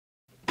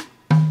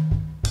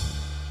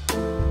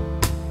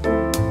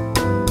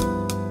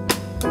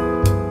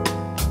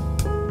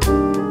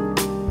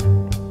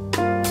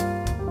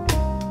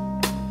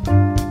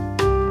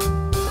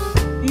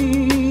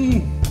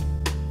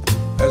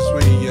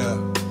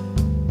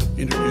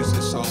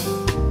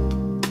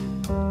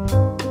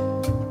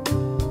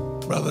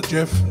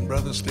Brother Jeff and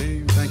Brother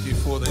Steve, thank you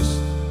for this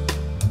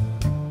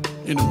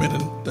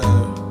intermittent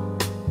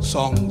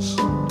songs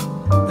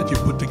that you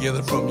put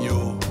together from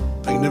your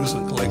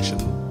magnificent collection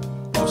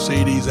of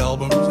CDs,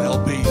 albums,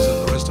 LPs,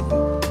 and the rest of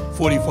them.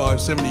 45,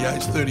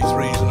 78s,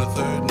 33s, and a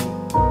third.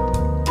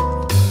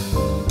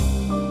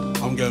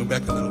 I'm going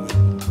back a little bit.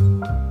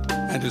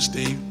 And to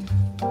Steve,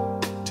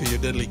 to your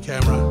deadly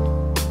camera,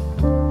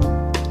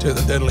 to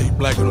the deadly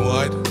black and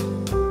white.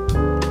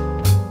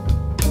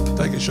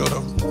 Take a shot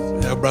of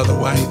our brother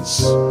Wayne's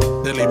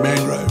deadly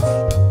mangrove.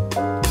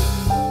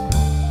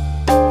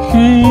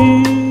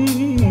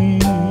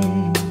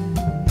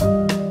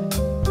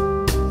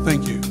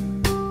 Thank you.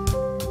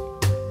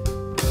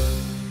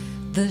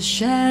 The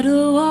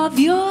shadow of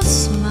your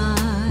smile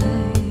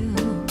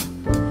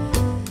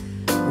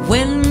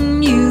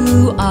when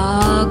you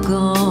are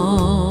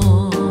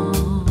gone,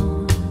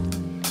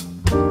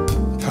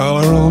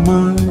 color all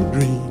my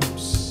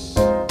dreams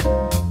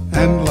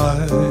and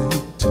light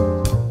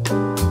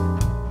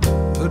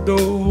the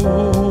door.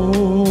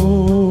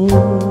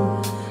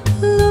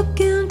 Look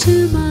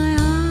into my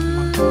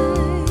eyes,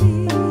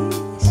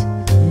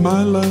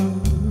 My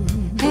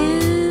love,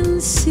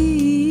 and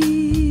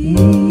see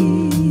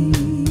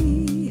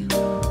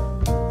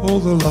all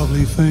the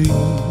lovely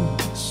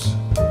things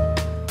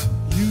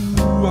you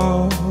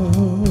are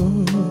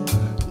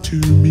to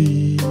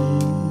me.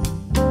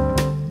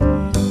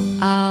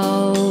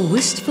 our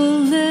wistful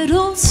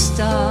little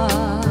star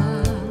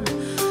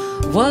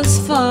was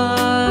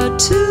far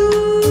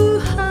too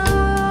high.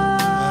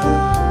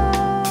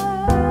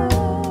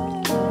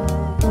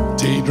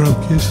 Teardrop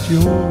kissed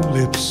your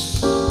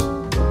lips,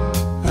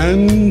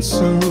 and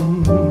so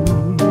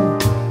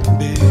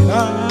did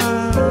I.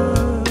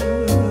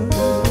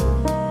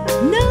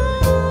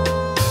 Now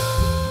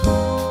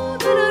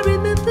that I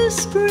remember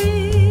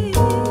spring,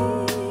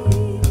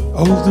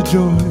 Oh, the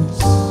joys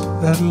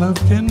that love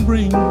can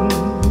bring. I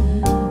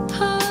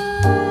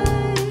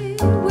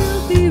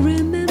will be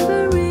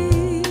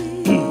remembering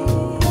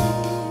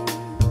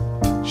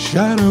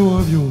Shadow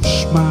of your